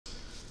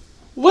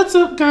What's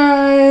up,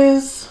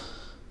 guys?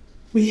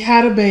 We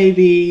had a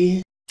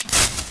baby.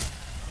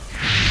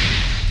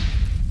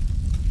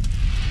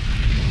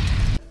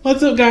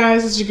 What's up,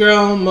 guys? It's your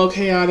girl Mo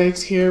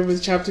Chaotix here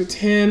with chapter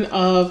 10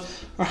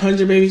 of our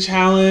 100 baby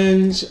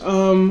challenge.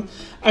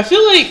 I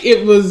feel like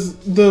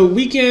the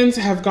weekends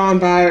have gone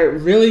by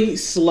really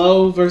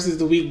slow versus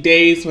the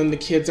weekdays when the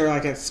kids are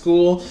like at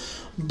school,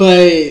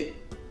 but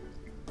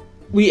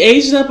we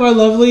aged up our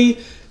lovely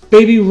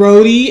baby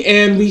Rhodey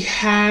and we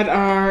had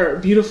our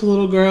beautiful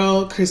little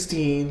girl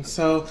Christine.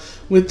 So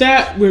with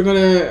that, we're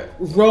gonna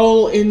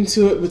roll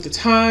into it with the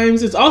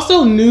times. It's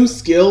also new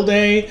skill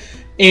day,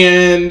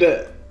 and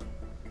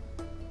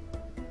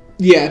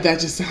yeah, that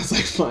just sounds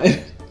like fun.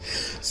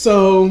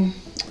 So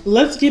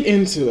let's get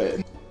into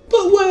it.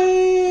 But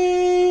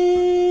wait!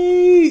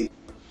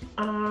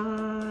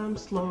 I'm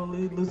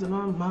slowly losing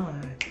my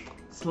mind.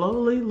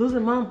 Slowly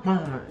losing my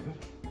mind.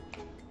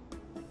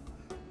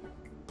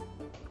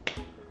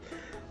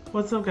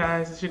 What's up,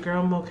 guys? It's your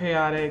girl Mo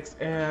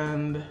Chaotix,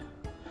 and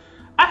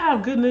I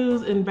have good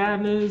news and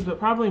bad news, but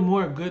probably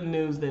more good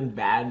news than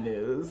bad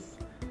news.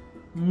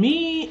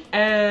 Me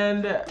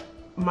and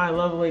my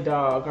lovely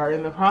dog are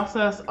in the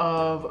process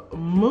of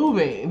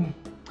moving.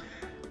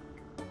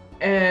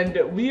 And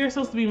we are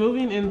supposed to be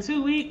moving in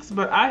 2 weeks,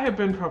 but I have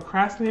been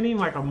procrastinating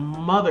like a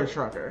mother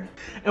trucker.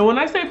 And when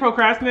I say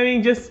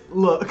procrastinating, just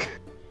look.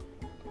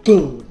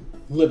 Boom,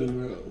 living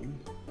room.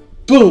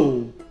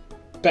 Boom,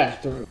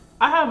 bathroom.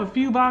 I have a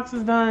few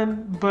boxes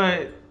done,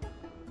 but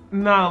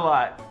not a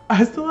lot.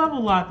 I still have a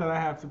lot that I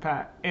have to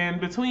pack.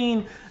 And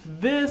between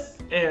this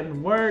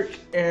and work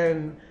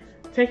and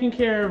taking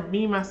care of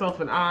me,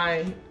 myself, and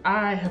I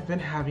have been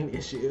having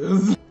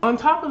issues. On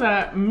top of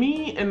that,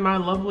 me and my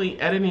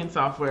lovely editing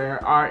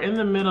software are in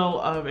the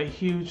middle of a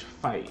huge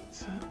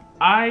fight.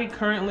 I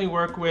currently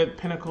work with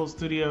Pinnacle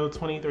Studio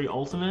 23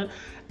 Ultimate,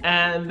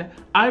 and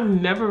I've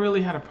never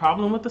really had a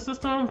problem with the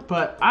system,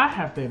 but I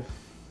have been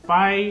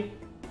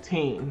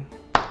fighting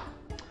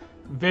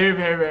very,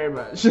 very, very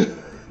much.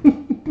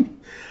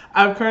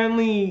 I've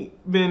currently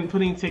been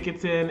putting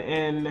tickets in,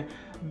 and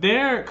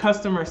their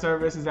customer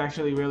service is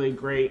actually really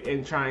great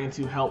in trying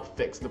to help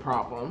fix the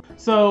problem.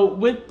 So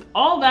with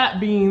all that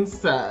being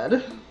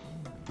said,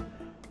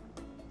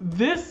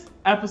 this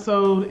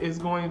episode is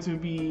going to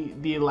be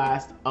the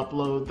last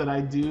upload that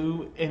I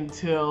do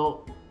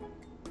until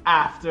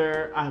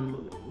after I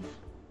move.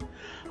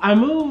 I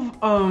move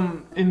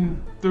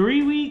in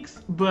 3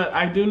 weeks, but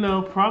I do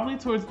know probably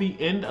towards the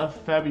end of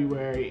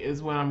February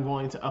is when I'm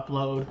going to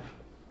upload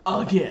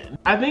again.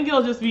 I think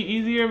it'll just be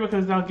easier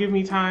because that'll give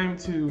me time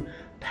to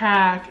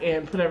pack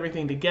and put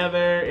everything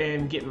together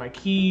and get my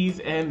keys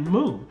and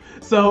move.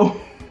 So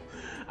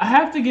I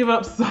have to give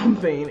up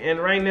something, and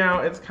right now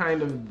it's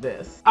kind of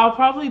this. I'll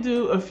probably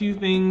do a few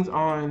things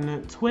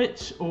on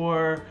Twitch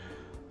or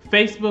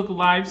Facebook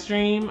live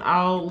stream.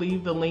 I'll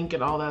leave the link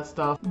and all that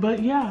stuff.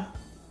 But yeah,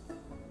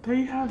 there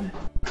you have it.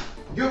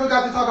 You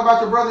forgot to talk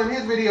about your brother in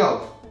his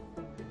videos.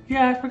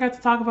 Yeah, I forgot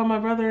to talk about my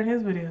brother in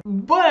his video.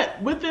 But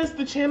with this,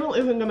 the channel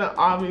isn't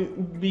gonna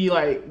be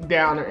like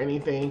down or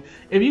anything.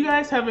 If you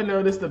guys haven't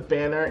noticed the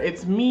banner,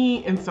 it's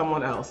me and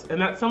someone else. And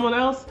that someone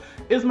else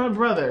is my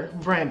brother,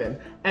 Brandon.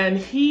 And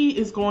he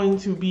is going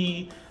to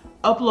be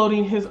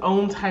uploading his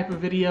own type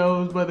of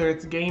videos, whether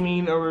it's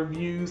gaming or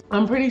reviews.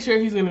 I'm pretty sure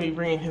he's gonna be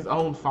bringing his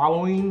own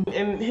following.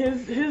 And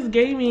his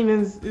gaming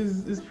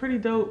is pretty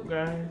dope,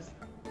 guys.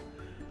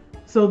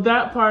 So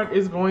that part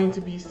is going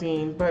to be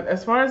seen. But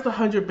as far as the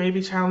 100 baby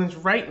challenge,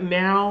 right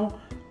now,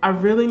 I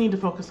really need to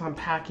focus on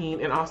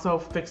packing and also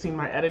fixing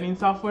my editing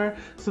software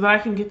so that I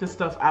can get this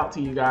stuff out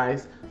to you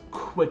guys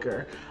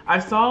quicker. I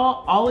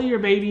saw all of your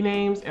baby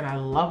names and I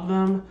love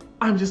them.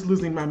 I'm just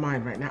losing my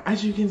mind right now.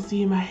 As you can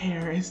see, my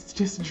hair is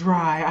just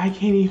dry. I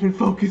can't even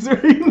focus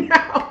right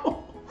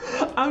now.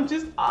 I'm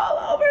just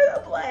all over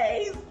the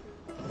place.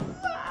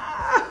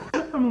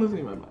 I'm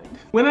losing my mind.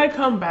 When I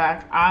come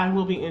back, I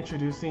will be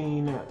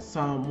introducing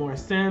some more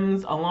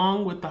Sims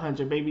along with the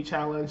 100 baby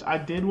challenge. I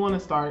did want to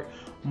start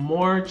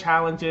more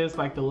challenges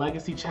like the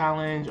legacy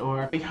challenge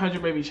or the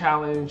 100 baby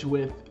challenge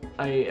with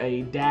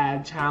a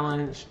dad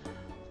challenge.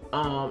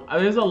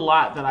 There's a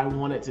lot that I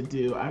wanted to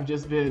do. I've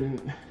just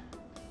been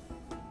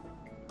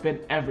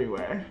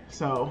everywhere.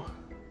 So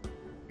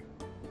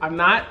I'm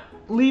not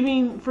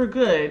leaving for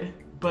good,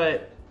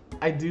 but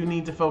I do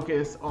need to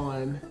focus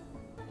on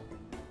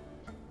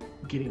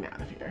getting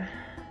out of here.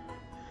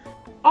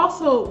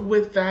 Also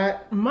with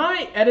that,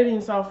 my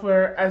editing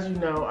software, as you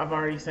know, I've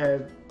already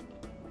said,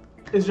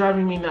 is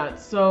driving me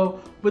nuts. So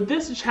with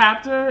this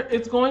chapter,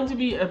 it's going to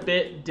be a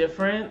bit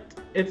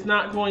different. It's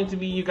not going to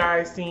be you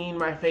guys seeing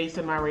my face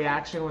and my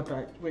reaction with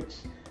that, which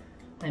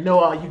I know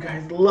all you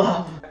guys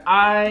love.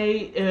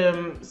 I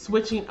am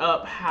switching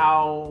up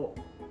how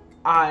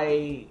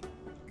I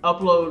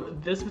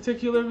upload this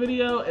particular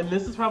video, and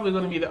this is probably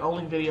going to be the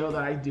only video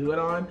that I do it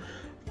on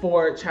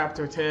for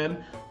chapter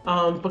 10.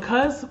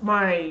 Because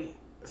my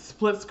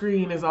split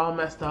screen is all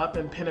messed up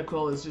and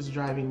Pinnacle is just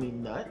driving me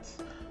nuts,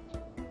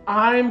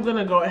 I'm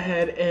gonna go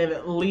ahead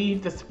and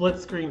leave the split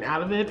screen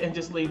out of it and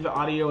just leave the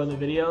audio and the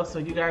video so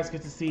you guys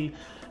get to see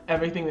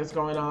everything that's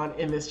going on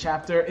in this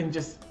chapter and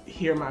just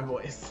hear my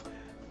voice.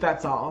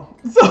 That's all.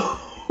 So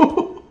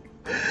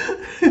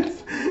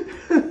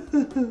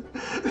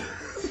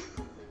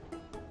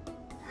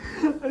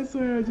I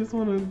swear I just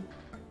want to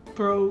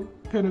throw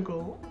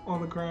Pinnacle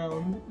on the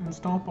ground and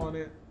stomp on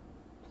it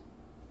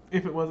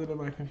if it wasn't in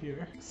my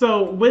computer.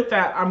 So with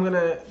that, I'm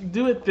gonna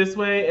do it this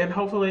way and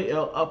hopefully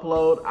it'll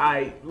upload.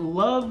 I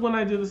love when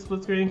I do the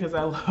split screen because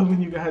I love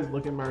when you guys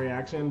look at my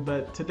reaction,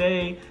 but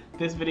today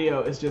this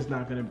video is just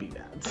not gonna be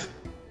that.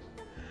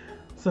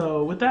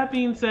 So with that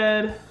being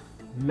said,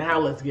 now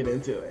let's get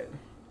into it.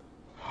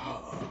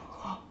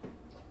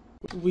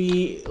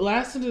 We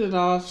last ended it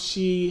off,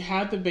 she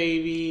had the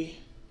baby,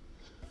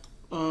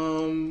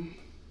 and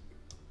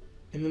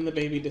then the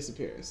baby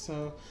disappears.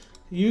 So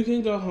you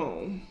can go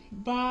home.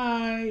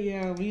 Bye.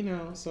 Yeah, we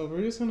know. So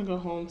we're just gonna go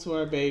home to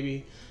our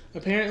baby.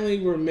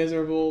 Apparently we're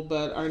miserable,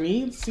 but our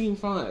needs seem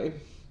fine.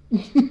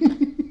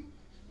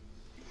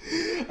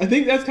 I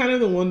think that's kind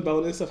of the one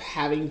bonus of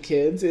having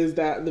kids is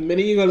that the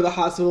minute you go to the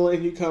hospital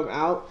and you come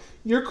out,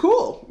 you're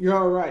cool. You're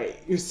all right.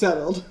 You're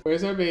settled.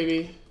 Where's our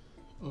baby?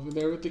 Over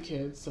there with the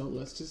kids. So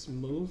let's just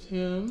move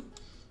him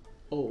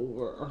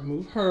over, or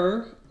move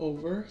her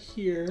over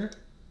here.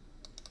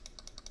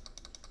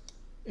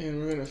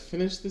 And we're gonna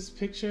finish this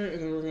picture and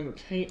then we're gonna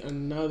paint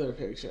another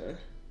picture.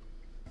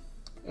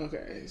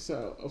 Okay,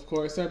 so of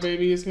course our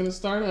baby is gonna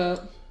start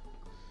up.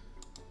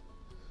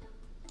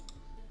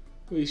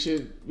 We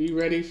should be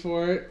ready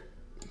for it.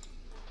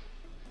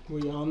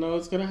 We all know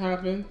it's gonna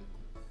happen.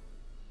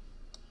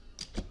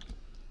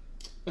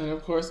 And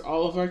of course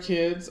all of our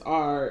kids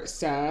are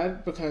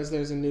sad because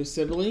there's a new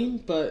sibling,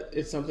 but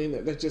it's something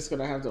that they're just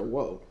gonna have to,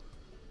 whoa.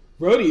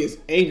 Rhodey is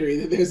angry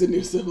that there's a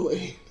new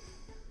sibling.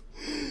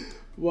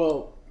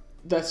 Well,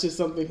 that's just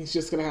something he's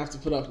just gonna have to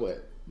put up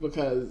with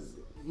because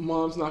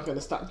mom's not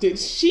gonna stop. Did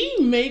she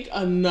make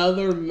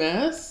another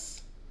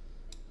mess?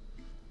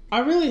 I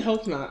really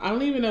hope not. I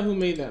don't even know who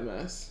made that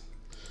mess.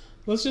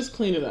 Let's just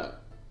clean it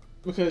up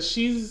because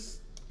she's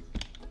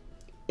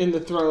in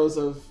the throes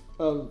of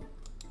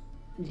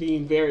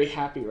being very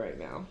happy right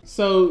now.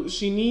 So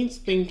she needs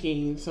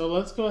thinking. So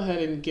let's go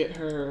ahead and get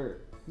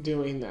her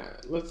doing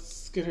that.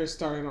 Let's get her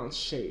started on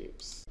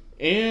shapes.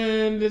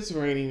 And it's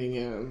raining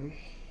again.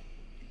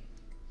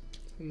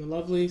 And the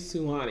lovely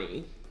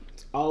Suwani.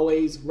 It's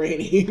always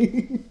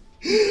raining.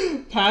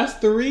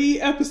 Past 3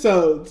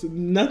 episodes,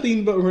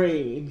 nothing but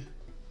rain.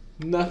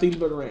 Nothing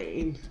but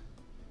rain.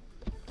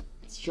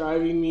 It's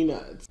driving me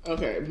nuts.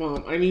 Okay,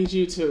 Mom, I need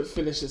you to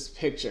finish this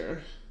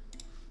picture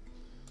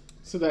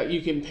so that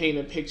you can paint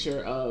a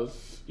picture of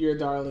your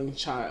darling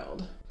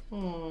child.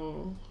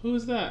 Oh,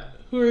 who's that?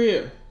 Who are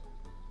you?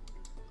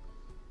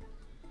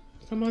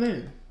 Come on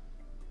in.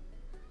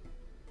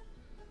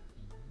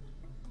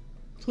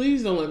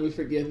 Please don't let me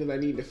forget that I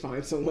need to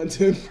find someone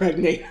to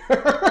impregnate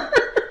her.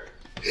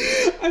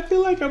 I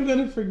feel like I'm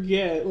gonna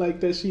forget, like,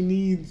 that she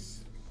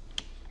needs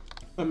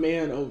a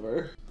man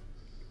over.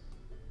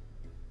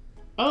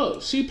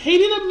 Oh, she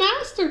painted a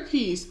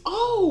masterpiece.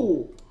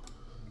 Oh,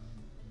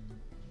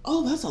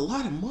 that's a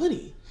lot of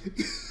money.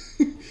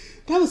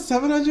 That was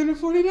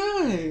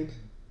 $749.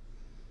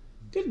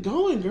 Good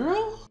going,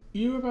 girl.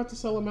 You were about to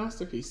sell a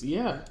masterpiece.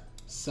 Yeah,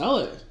 sell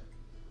it.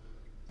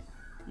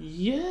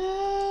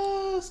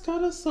 Yes,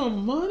 got us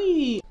some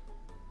money.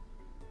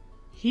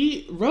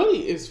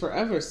 Rhodey is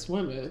forever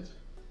swimming.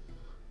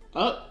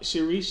 Oh,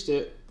 she reached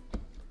it.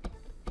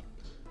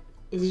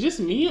 Is it just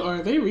me or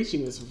are they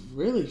reaching this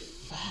really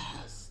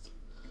fast?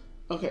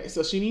 Okay,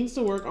 so she needs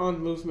to work on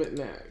movement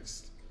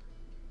next.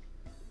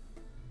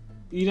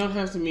 You don't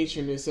have to meet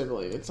your new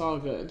sibling. It's all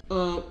good.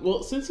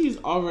 Well, since he's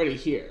already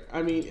here,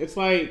 I mean, it's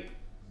like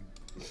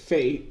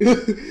fate.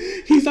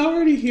 He's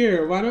already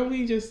here. Why don't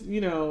we just,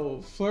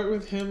 flirt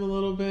with him a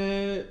little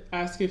bit,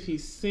 ask if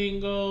he's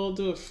single,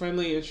 do a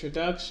friendly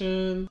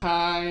introduction.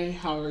 Hi,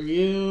 how are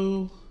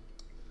you?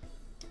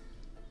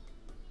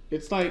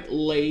 It's like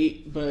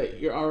late, but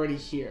you're already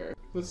here.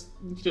 Let's,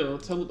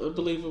 tell a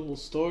believable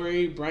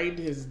story, brighten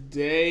his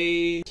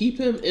day, keep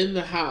him in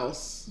the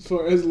house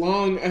for as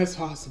long as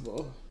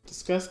possible.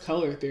 Discuss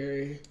color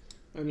theory.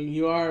 I mean,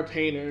 you are a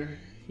painter.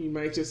 You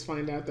might just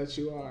find out that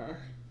you are.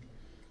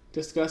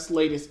 Discuss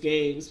latest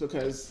games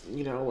because,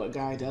 what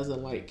guy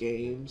doesn't like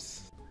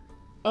games?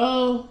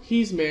 Oh,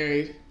 he's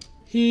married.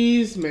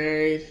 He's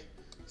married.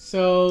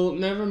 So,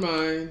 never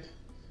mind.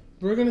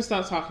 We're gonna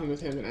stop talking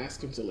with him and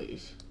ask him to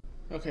leave.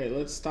 Okay,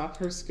 let's stop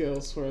her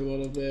skills for a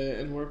little bit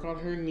and work on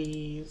her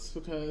needs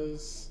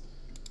because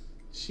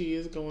she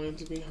is going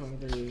to be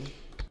hungry.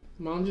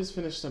 Mom just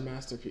finished a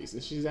masterpiece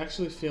and she's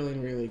actually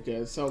feeling really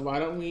good. So why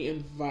don't we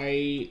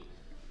invite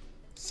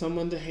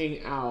someone to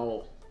hang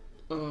out?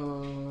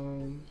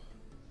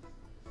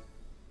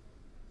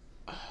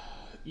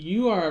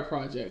 You are a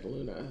project,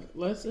 Luna.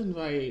 Let's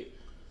invite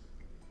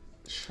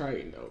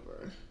Triton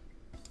over.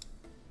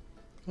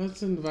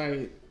 Let's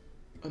invite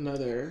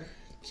another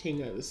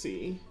King of the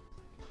Sea.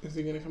 Is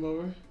he gonna come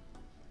over?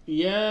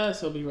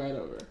 Yes, he'll be right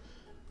over.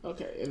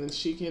 Okay, and then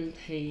she can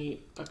paint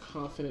a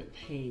confident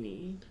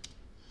painting.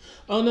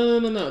 Oh,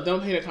 no.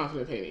 Don't paint a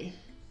confident painting.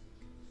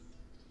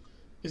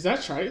 Is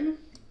that Triton?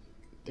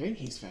 Dang,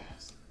 he's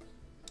fast.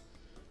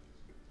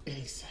 And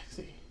he's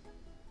sexy.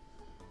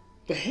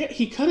 The hair,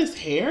 he cut his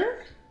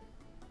hair?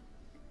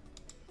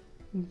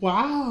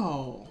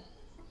 Wow.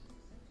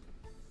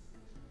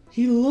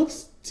 He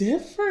looks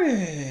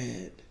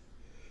different.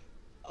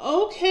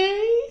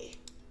 Okay.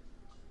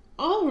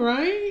 All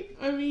right.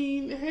 I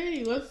mean,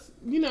 hey, let's,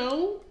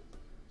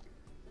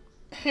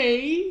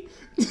 hey.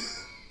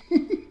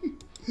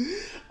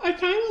 I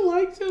kind of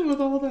liked him with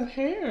all that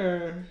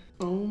hair.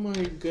 Oh my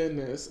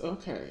goodness.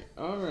 Okay.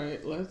 All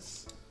right.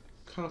 Let's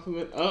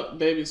compliment. Oh,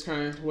 baby's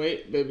crying.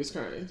 Wait, baby's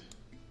crying.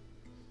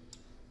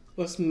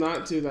 Let's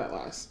not do that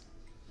last.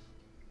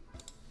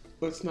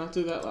 Let's not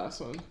do that last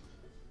one.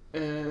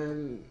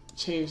 And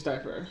change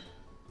diaper.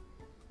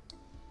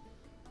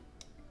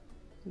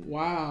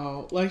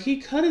 Wow. Like, he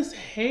cut his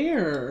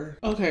hair.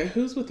 Okay,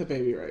 who's with the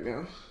baby right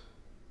now?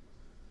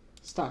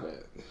 Stop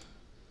it.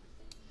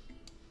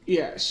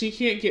 Yeah, she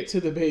can't get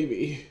to the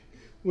baby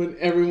when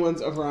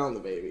everyone's around the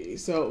baby.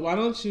 So why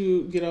don't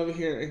you get over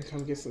here and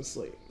come get some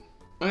sleep?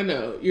 I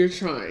know, you're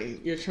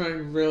trying. You're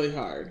trying really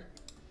hard.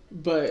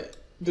 But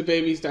the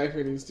baby's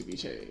diaper needs to be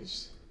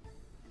changed.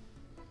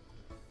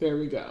 There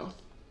we go.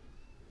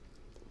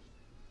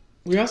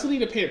 We also need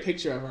to paint a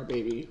picture of our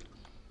baby.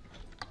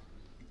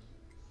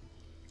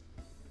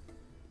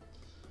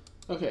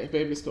 Okay,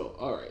 baby's cool.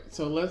 All right,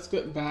 so let's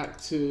get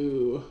back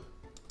to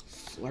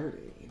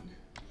flirting.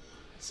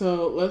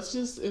 So let's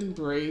just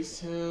embrace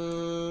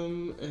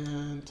him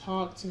and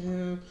talk to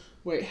him.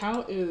 Wait,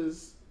 how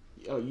is...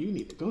 Oh, you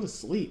need to go to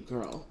sleep,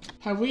 girl.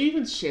 Have we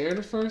even shared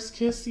a first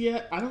kiss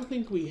yet? I don't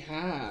think we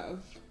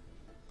have.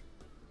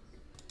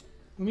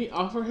 Let me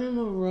offer him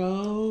a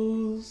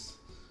rose.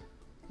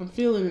 I'm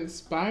feeling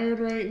inspired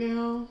right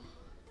now.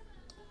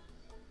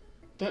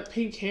 That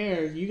pink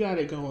hair, you got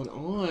it going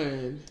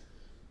on.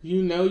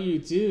 You know you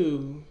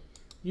do.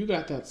 You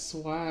got that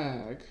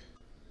swag.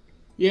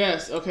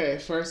 Yes, okay,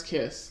 first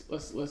kiss.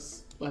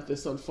 Let's let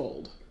this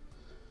unfold.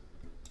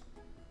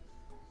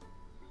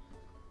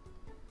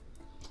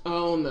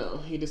 Oh no,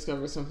 he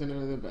discovered something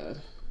under the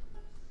bed.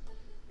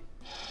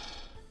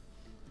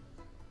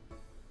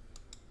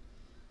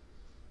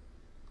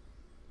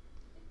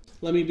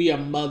 Let me be a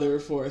mother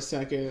for a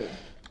second.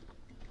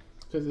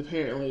 Because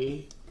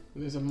apparently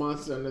when there's a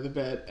monster under the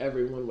bed,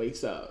 everyone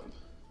wakes up.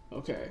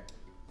 Okay,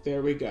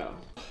 there we go.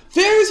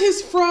 There's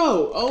his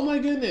fro! Oh my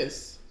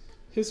goodness.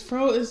 His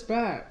fro is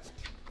back.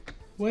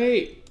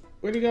 Wait,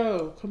 where'd he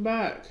go? Come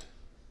back.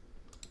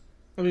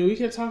 I mean, we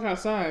can talk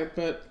outside,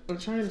 but I'm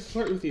trying to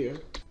flirt with you.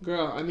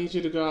 Girl, I need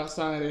you to go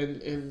outside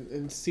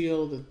and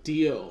seal the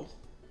deal.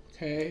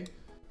 Okay?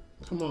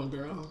 Come on,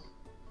 girl.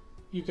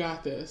 You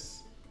got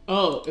this.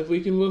 Oh, if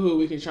we can woohoo,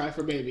 we can try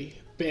for baby.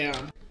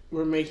 Bam.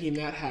 We're making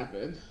that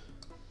happen.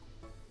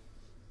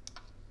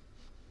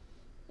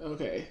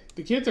 Okay.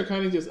 The kids are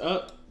kind of just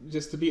up,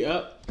 just to be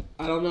up.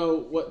 I don't know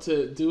what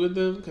to do with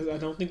them because I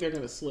don't think they're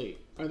going to sleep.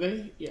 Are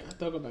they? Yeah,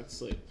 they'll go back to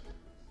sleep.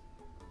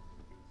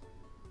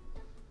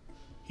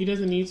 He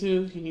doesn't need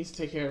to. He needs to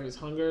take care of his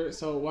hunger.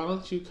 So why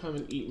don't you come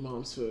and eat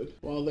mom's food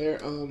while they're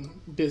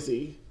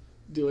busy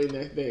doing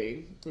their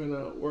thing. We're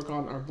going to work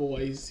on our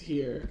boys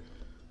here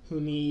who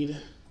need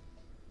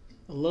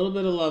a little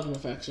bit of love and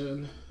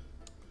affection.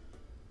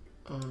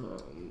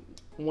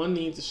 One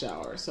needs a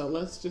shower. So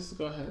let's just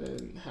go ahead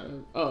and have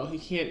him. Oh, he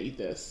can't eat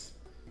this.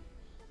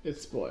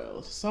 It's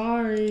spoiled.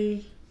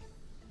 Sorry.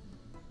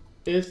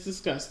 It's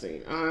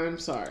disgusting. I'm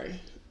sorry.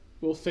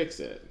 We'll fix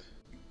it.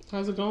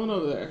 How's it going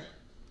over there?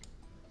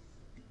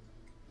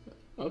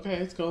 Okay,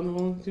 it's going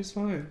along just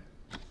fine.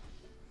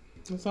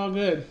 It's all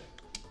good.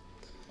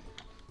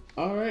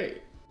 All right.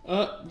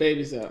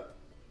 Baby's up.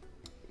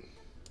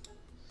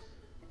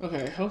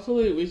 Okay,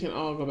 hopefully we can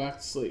all go back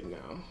to sleep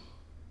now.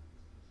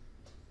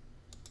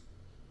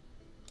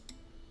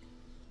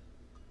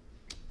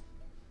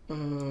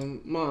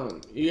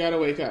 Mom, you gotta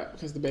wake up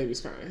because the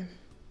baby's crying.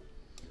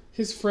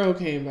 His fro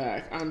came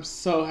back. I'm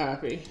so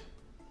happy.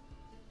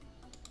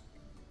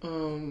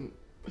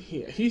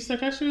 Yeah, he's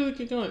like, I should really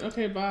get going.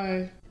 Okay,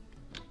 bye.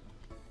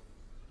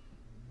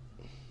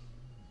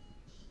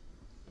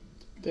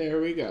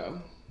 There we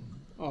go.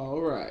 All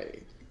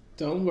right.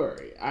 Don't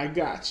worry. I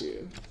got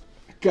you.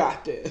 I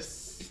got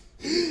this.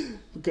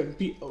 We're gonna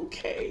be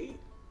okay.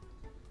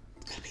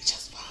 It's gonna be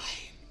just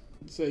fine.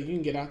 So you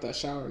can get out that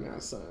shower now,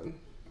 son.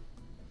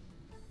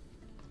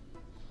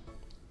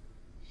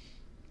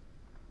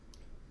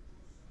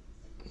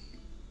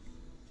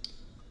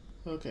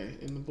 Okay,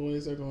 and the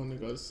boys are going to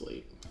go to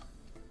sleep.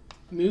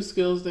 New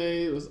skills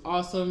day was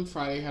awesome.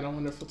 Friday had a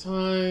wonderful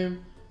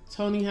time.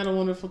 Tony had a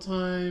wonderful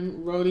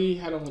time. Rhodey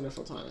had a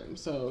wonderful time.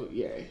 So,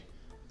 yay.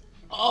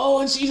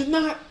 Oh, and she's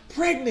not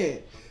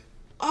pregnant.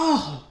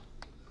 Oh,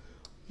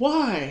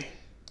 why?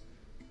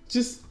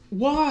 Just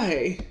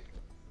why?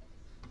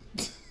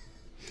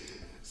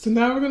 So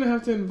now we're going to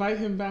have to invite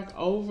him back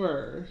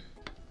over.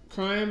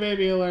 Crying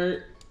baby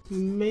alert.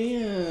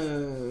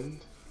 Man.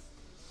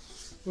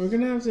 We're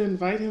gonna have to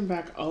invite him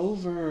back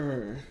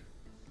over.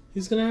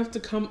 He's gonna have to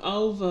come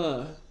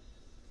over.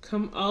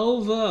 Come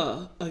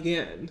over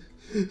again.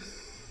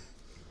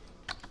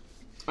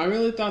 I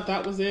really thought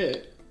that was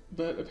it,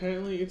 but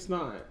apparently it's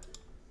not.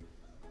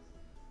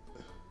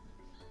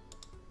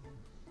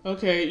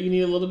 Okay, you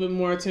need a little bit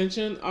more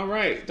attention?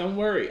 Alright, don't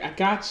worry. I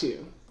got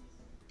you.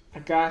 I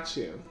got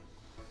you.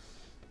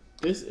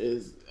 This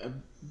is a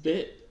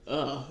bit,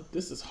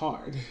 this is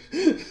hard.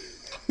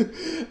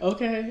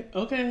 Okay,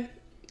 okay.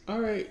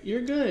 Alright,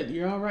 you're good.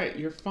 You're alright.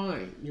 You're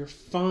fine. You're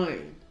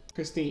fine.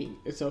 Christine,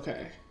 it's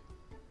okay.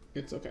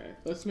 It's okay.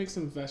 Let's make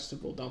some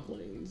vegetable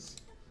dumplings.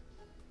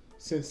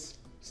 Since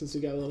we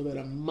got a little bit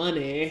of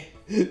money.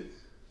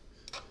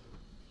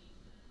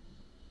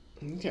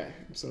 Okay,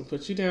 I'm just gonna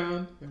put you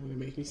down. I'm gonna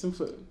make me some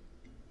food.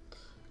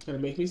 Gonna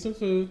make me some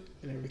food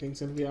and everything's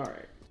gonna be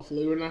alright.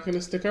 Hopefully we're not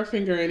gonna stick our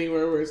finger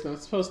anywhere where it's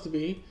not supposed to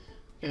be.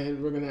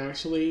 And we're gonna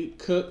actually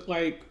cook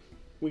like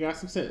we got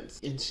some sense.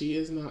 And she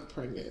is not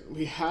pregnant.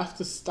 We have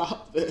to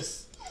stop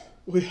this.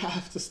 We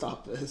have to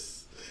stop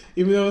this.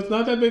 Even though it's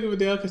not that big of a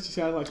deal because she's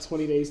got like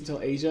 20 days until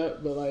Asia,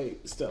 but like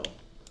still,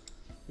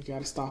 we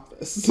gotta stop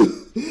this.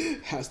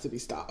 Has to be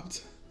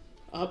stopped.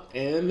 Up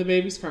and the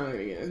baby's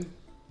crying again.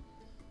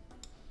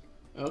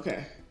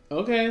 Okay,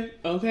 okay,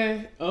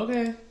 okay,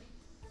 okay.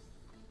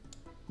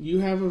 You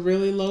have a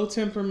really low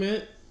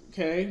temperament.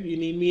 Okay, you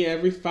need me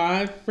every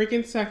 5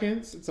 freaking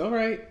seconds. It's all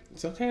right.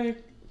 It's okay.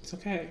 It's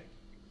okay.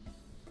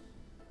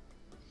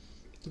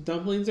 The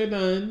dumplings are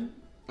done.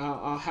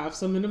 I'll have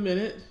some in a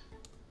minute.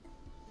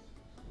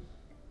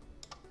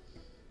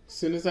 As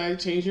soon as I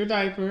change your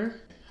diaper.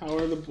 How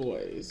are the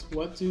boys?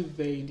 What do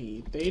they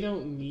need? They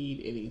don't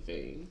need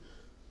anything.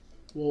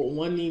 Well,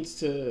 one needs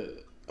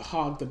to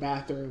hog the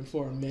bathroom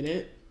for a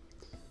minute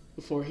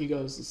before he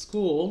goes to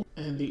school.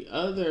 And the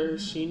other,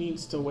 she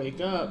needs to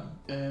wake up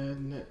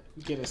and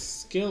get a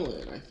skill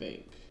in, I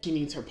think. She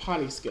needs her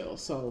potty skill.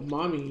 So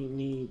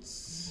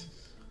mommy's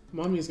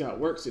got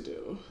work to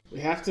do. We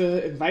have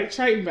to invite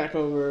Triton back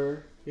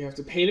over. We have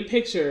to paint a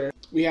picture.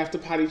 We have to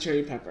potty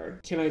train Pepper.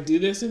 Can I do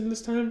this in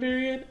this time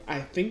period? I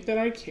think that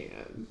I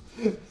can.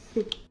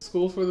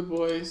 School for the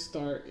boys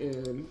start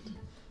in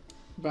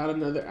about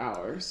another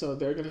hour, so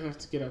they're gonna have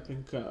to get up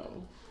and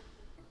go.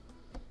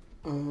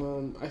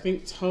 I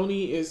think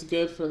Tony is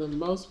good for the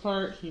most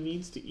part. He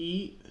needs to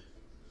eat.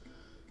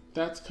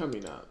 That's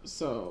coming up.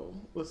 So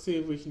let's see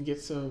if we can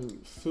get some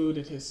food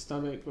in his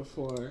stomach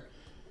before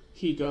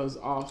he goes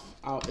off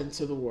out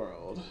into the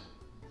world.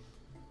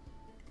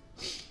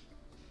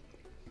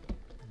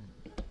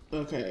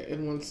 Okay,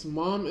 and once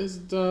mom is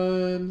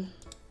done,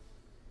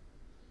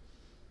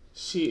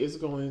 she is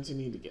going to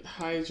need to get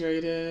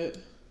hydrated.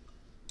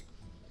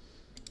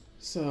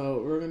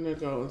 So we're gonna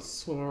go and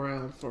swim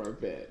around for a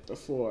bit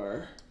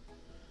before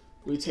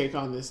we take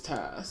on this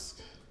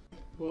task.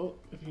 Well,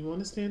 if you want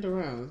to stand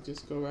around,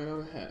 just go right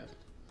on ahead.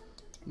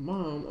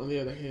 Mom, on the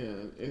other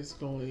hand, is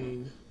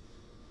going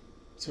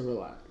to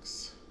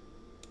relax.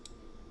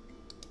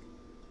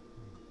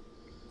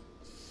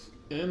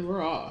 And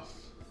we're off.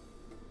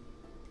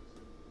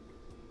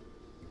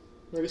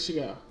 Where did she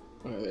go?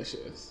 Oh, there she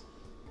is.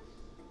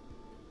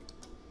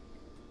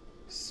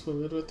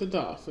 Swimming with the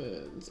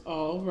dolphins.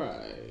 All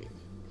right.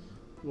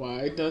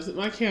 Why doesn't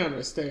my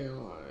camera stay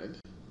on?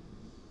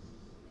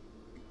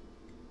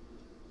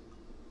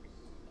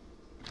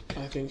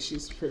 I think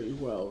she's pretty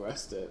well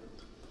rested.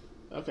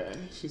 Okay,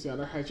 she's got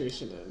her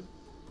hydration in.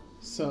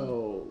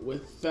 So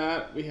with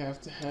that, we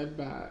have to head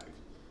back.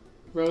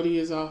 Rhodey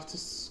is off to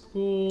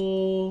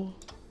school.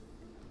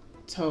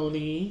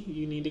 Tony,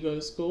 you need to go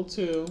to school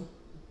too.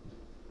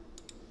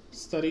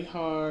 Study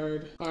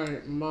hard. All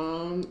right,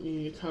 mom, you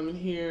need to come in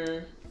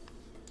here.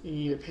 You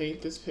need to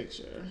paint this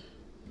picture.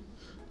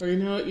 Or you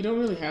know what? You don't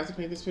really have to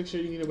paint this picture.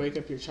 You need to wake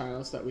up your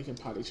child so that we can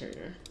potty train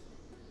her.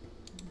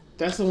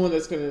 That's the one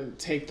that's gonna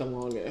take the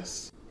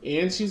longest.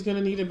 And she's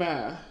gonna need a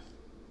bath.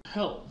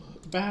 Help.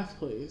 Bath,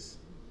 please.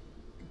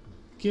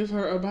 Give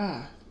her a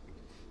bath.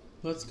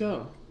 Let's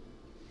go.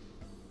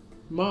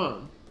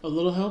 Mom, a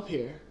little help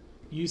here.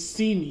 You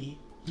see me.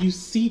 You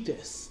see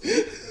this.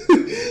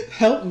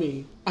 Help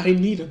me. I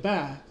need a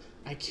bath.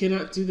 I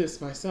cannot do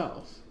this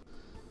myself.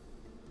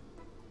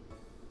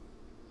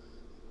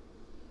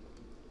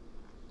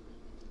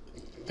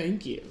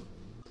 Thank you.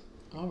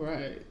 All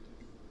right.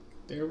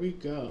 There we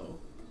go.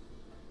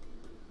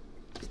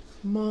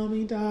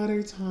 Mommy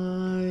daughter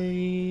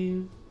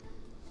time.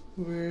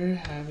 We're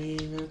having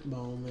a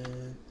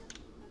moment.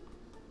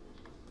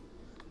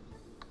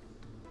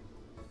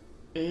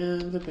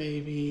 And the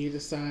baby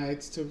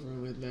decides to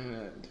ruin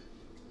that.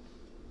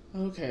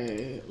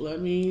 Okay,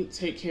 let me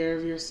take care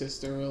of your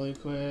sister really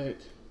quick.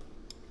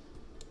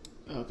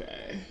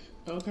 Okay,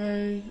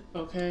 okay,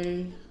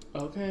 okay,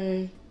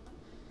 okay.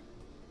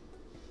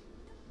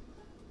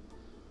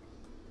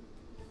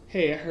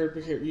 Hey, I heard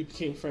you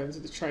became friends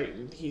with the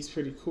Triton. He's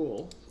pretty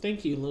cool.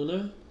 Thank you,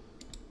 Luna.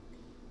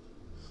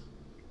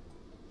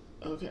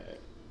 Okay.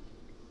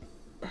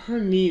 Her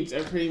needs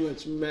are pretty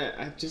much met.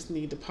 I just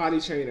need to potty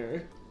train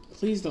her.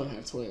 Please don't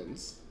have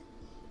twins.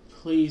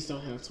 Please don't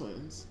have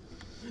twins.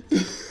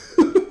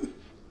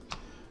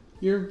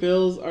 Your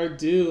bills are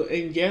due.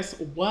 And guess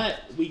what?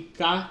 We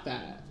got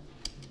that.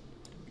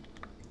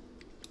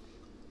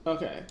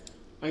 Okay.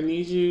 I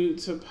need you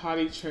to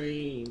potty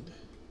train.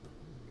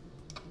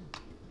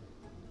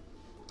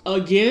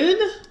 Again?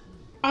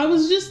 I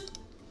was just...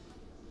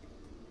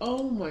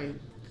 Oh my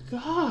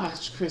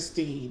gosh,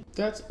 Christine.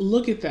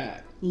 Look at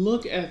that.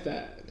 Look at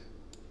that.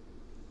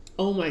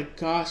 Oh my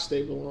gosh,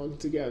 they belong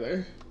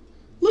together.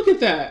 Look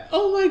at that.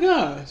 Oh my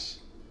gosh.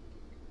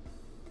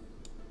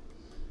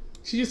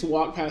 She just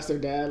walked past her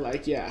dad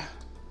like, yeah,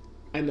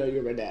 I know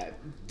you're my dad.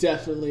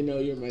 Definitely know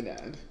you're my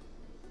dad.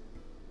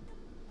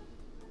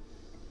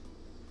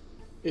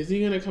 Is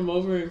he gonna come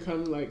over and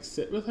come like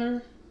sit with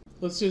her?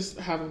 Let's just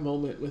have a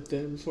moment with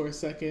them for a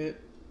second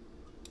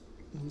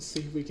and see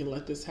if we can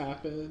let this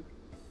happen.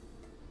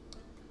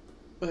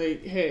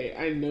 Like, hey,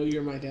 I know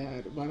you're my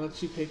dad. Why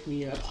don't you pick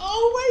me up?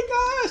 Oh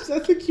my gosh,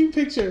 that's a cute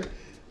picture.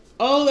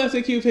 Oh, that's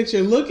a cute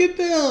picture. Look at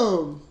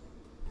them.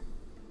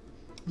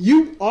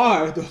 You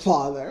are the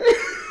father.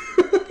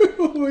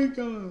 Oh my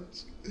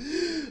gosh.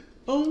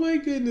 Oh my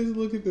goodness,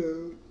 look at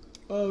them.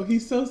 Oh,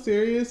 he's so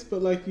serious,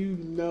 but like, you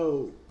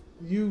know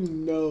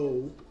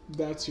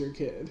that's your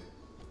kid.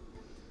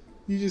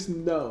 You just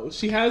know.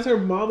 She has her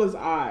mama's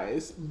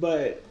eyes,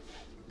 but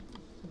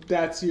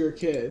that's your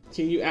kid.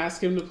 Can you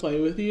ask him to play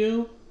with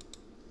you?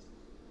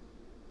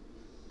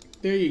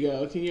 There you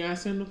go. Can you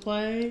ask him to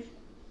play?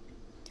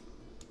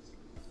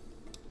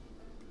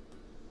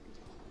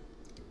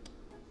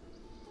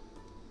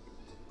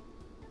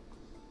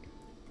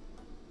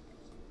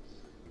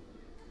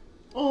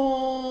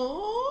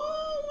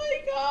 Oh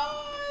my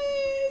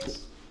gosh.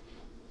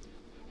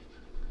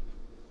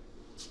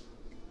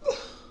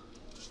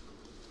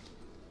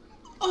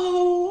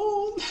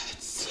 Oh,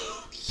 that's so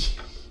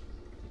cute.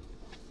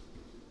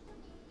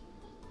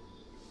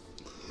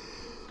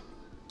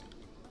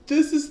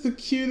 This is the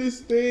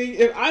cutest thing.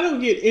 If I don't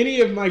get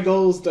any of my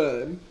goals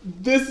done,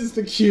 this is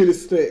the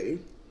cutest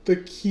thing. The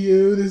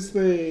cutest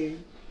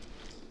thing.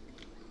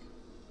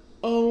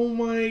 Oh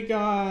my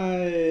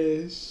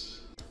gosh.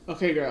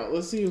 Okay, girl,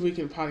 let's see if we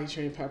can potty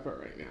train Pepper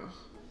right now.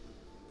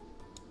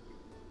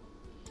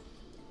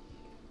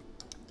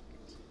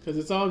 Because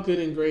it's all good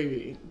and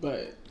gravy,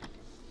 but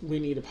we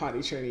need a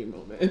potty training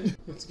moment.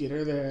 Let's get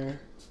her there.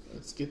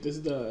 Let's get this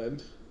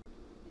done.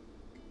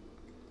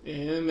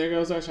 And there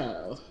goes our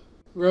child.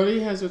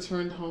 Rhodey has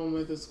returned home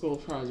with a school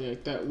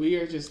project that we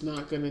are just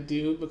not going to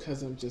do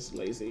because I'm just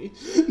lazy.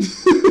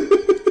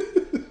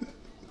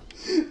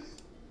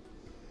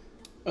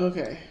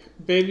 Okay,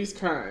 baby's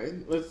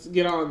crying. Let's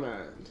get on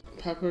that.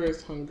 Pepper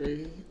is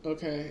hungry.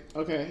 Okay,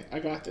 okay, I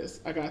got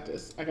this. I got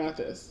this. I got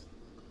this.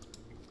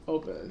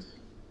 Open.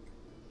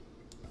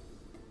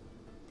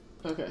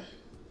 Okay,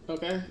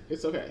 okay,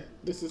 it's okay.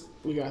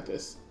 We got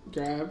this.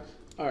 Grab.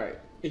 All right,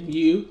 and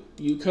you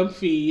come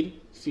feed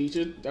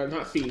or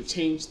not feed,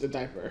 change the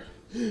diaper.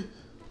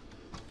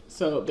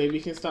 So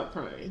baby can stop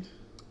crying.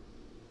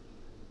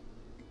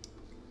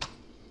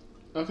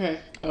 Okay,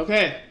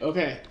 okay,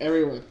 okay,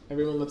 everyone,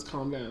 let's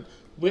calm down.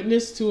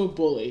 Witness to a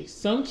bully.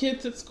 Some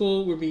kids at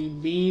school were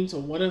being mean to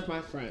one of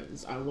my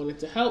friends. I wanted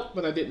to help,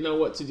 but I didn't know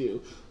what to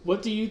do.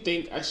 What do you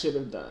think I should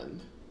have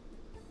done?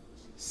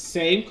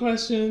 Same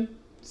question,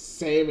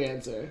 same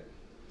answer.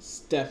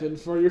 Step in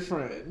for your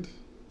friend.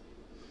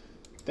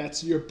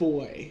 That's your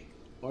boy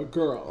or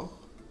girl.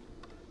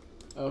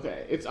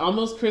 Okay, it's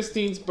almost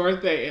Christine's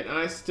birthday and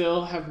I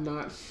still have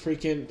not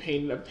freaking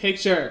painted a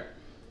picture.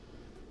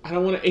 I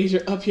don't want to age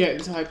her up yet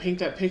until I paint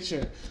that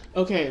picture.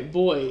 Okay,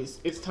 boys,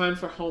 it's time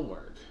for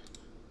homework.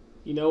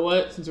 You know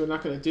what? Since we're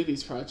not going to do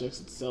these projects,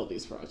 let's sell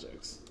these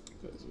projects.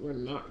 Because we're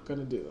not going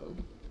to do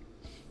them.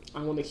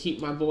 I want to keep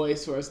my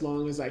boys for as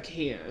long as I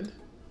can.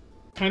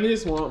 Kind of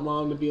just want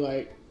mom to be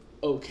like,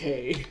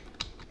 okay.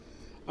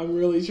 I'm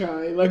really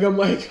trying. Like, I'm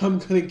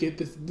going to get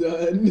this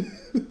done.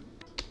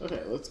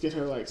 Okay, let's get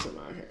her like some,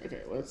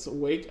 okay, let's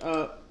wake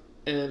up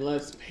and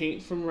let's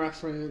paint from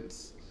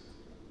reference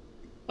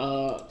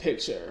a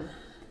picture.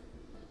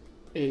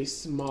 A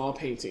small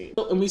painting.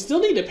 And we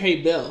still need to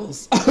pay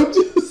bills.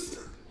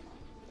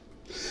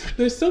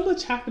 There's so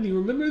much happening.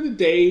 Remember the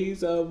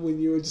days of when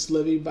you were just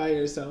living by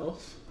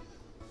yourself?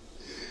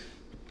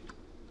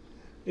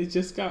 It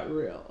just got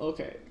real.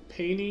 Okay,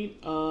 painting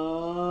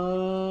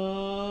of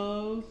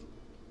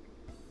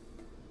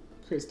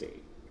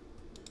Christine.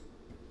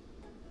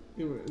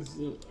 You want to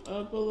zoom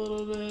up a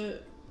little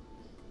bit.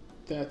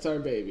 That's our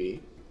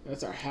baby.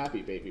 That's our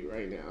happy baby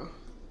right now.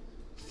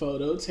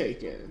 Photo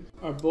taken.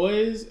 Our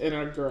boys and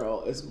our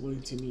girl is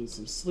going to need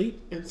some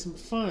sleep and some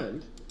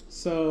fun.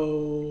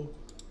 So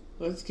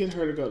let's get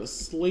her to go to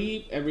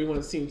sleep.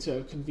 Everyone seemed to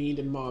have convened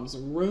in mom's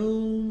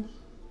room.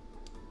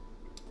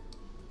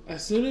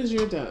 As soon as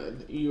you're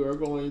done, you are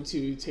going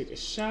to take a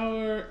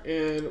shower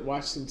and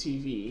watch some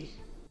TV.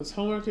 Once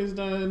homework is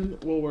done,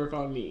 we'll work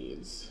on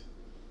needs.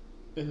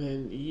 And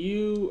then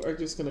you are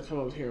just gonna come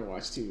over here and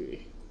watch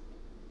TV.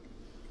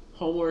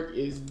 Homework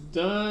is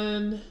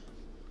done.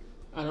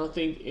 I don't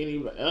think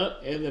anybody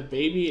and the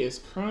baby is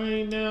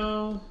crying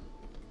now.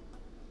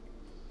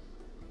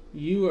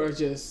 You are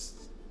just,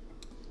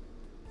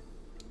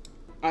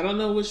 I don't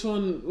know which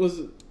one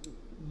was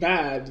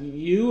bad,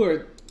 you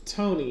or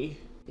Tony.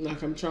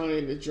 Like, I'm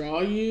trying to draw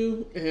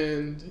you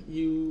and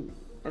you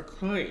are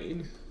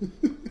crying.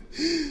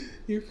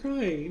 You're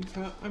crying.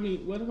 I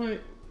mean, what am I?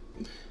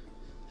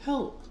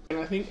 Help. And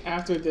I think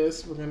after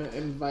this, we're gonna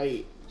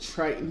invite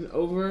Triton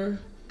over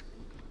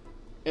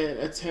and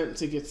attempt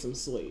to get some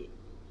sleep.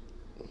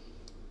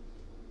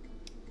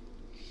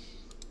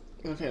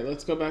 Okay,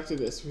 let's go back to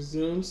this.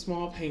 Resume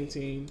small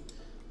painting,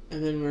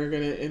 and then we're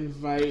gonna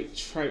invite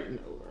Triton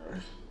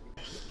over.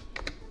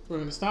 We're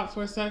gonna stop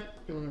for a sec,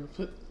 and we're gonna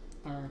put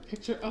our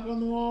picture up on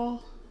the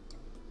wall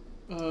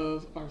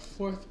of our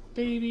 4th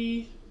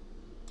baby,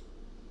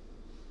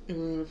 and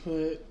we're gonna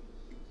put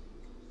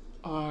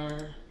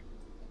our,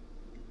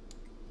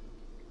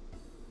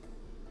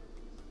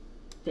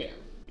 bam.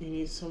 You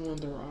need someone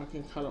to rock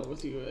and cuddle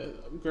with you.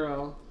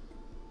 Girl,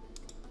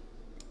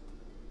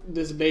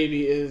 this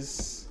baby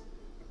is,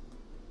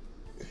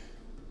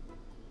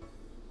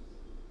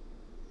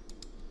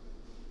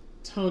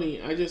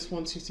 Tony, I just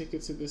won 2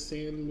 tickets to the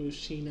San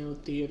Muscino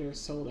Theater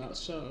sold-out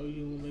show.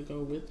 You want to go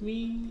with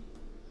me?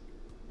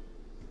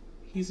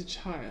 He's a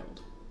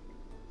child.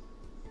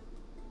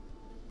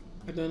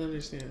 I don't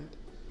understand.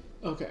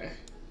 Okay.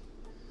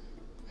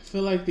 I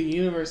feel like the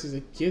universe is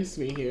against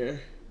me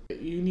here.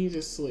 You need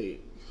to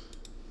sleep.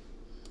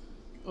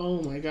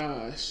 Oh my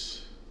gosh.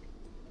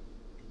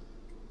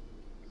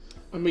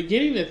 I'm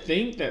beginning to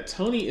think that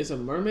Tony is a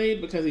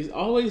mermaid because he's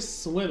always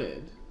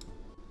swimming.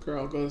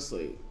 Girl, go to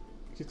sleep.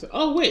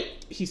 Oh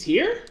wait, he's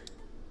here?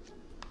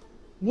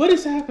 What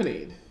is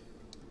happening?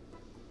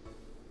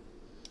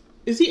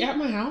 Is he at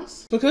my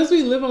house? Because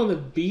we live on the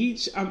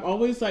beach, I'm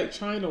always like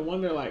trying to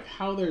wonder like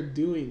how they're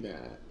doing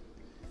that.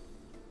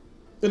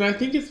 And I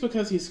think it's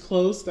because he's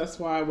close, that's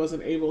why I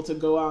wasn't able to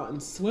go out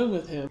and swim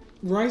with him.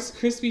 Rice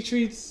Krispie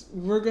treats,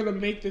 we're gonna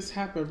make this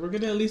happen. We're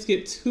gonna at least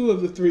get 2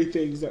 of the 3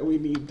 things that we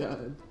need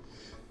done.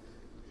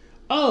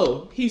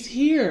 Oh, he's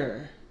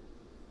here.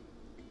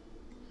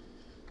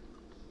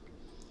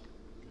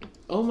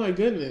 Oh my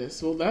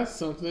goodness, well that's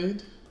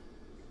something.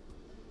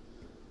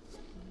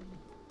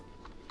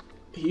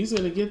 He's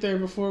gonna get there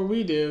before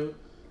we do.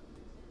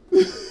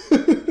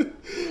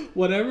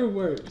 Whatever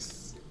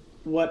works.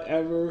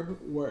 Whatever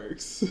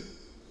works.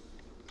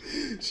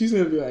 She's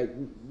gonna be like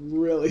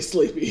really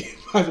sleepy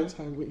by the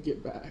time we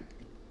get back.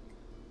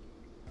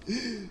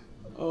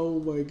 Oh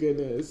my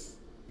goodness.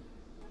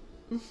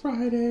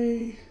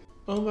 Friday.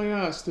 Oh my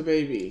gosh, the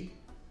baby.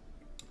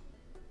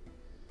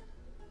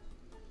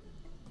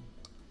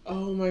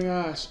 Oh my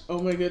gosh. Oh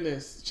my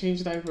goodness.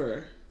 Change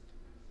diaper.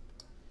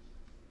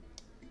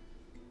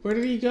 Where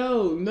did he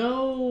go?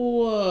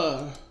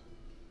 No.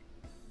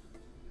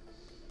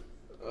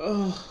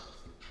 Oh.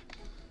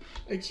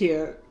 I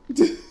can't.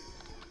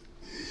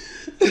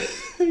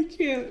 I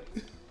can't.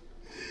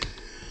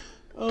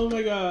 Oh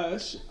my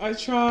gosh. I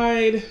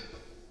tried.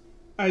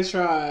 I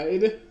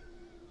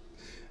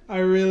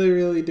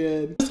really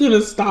did. I'm just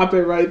gonna stop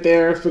it right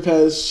there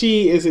because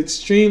she is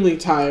extremely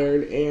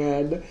tired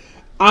and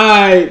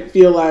I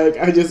feel like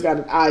I just got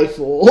an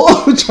eyeful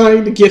of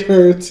trying to get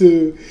her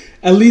to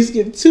at least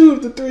get 2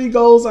 of the 3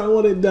 goals I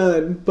wanted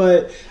done.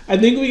 But I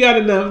think we got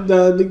enough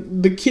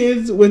done. The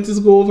kids went to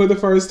school for the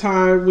first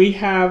time. We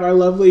have our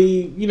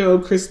lovely,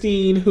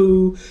 Christine,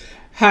 who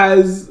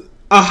has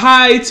a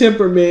high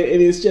temperament and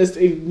is just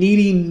a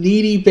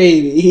needy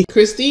baby.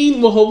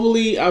 Christine will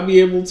hopefully I'll be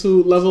able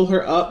to level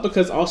her up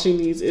because all she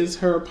needs is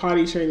her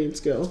potty training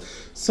skill.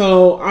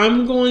 So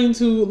I'm going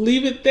to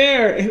leave it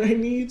there and I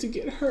need to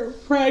get her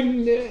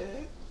pregnant.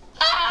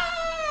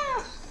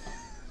 Ah!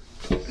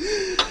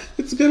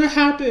 It's gonna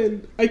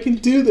happen. I can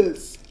do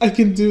this. And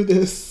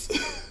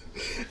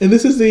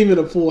this isn't even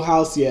a full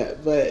house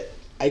yet, but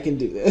I can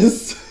do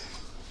this.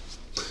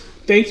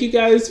 Thank you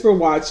guys for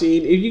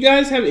watching. If you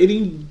guys have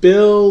any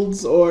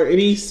builds or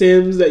any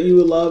sims that you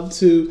would love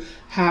to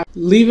have,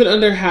 leave it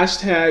under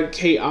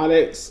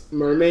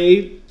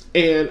 #chaoticsmermaid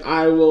and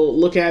I will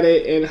look at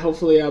it and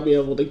hopefully I'll be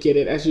able to get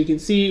it. As you can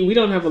see, we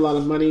don't have a lot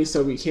of money,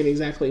 so we can't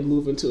exactly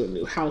move into a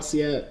new house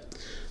yet.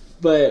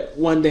 But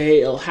one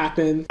day it'll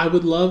happen. I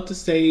would love to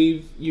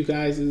save you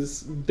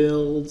guys'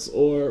 builds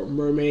or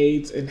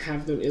mermaids and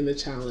have them in the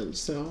challenge.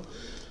 So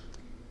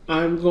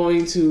I'm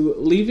going to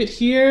leave it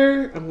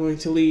here. I'm going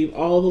to leave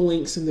all the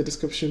links in the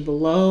description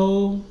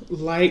below.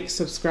 Like,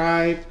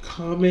 subscribe,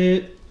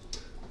 comment,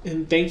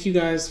 and thank you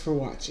guys for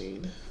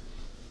watching.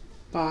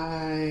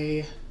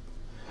 Bye.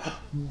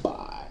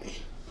 Bye.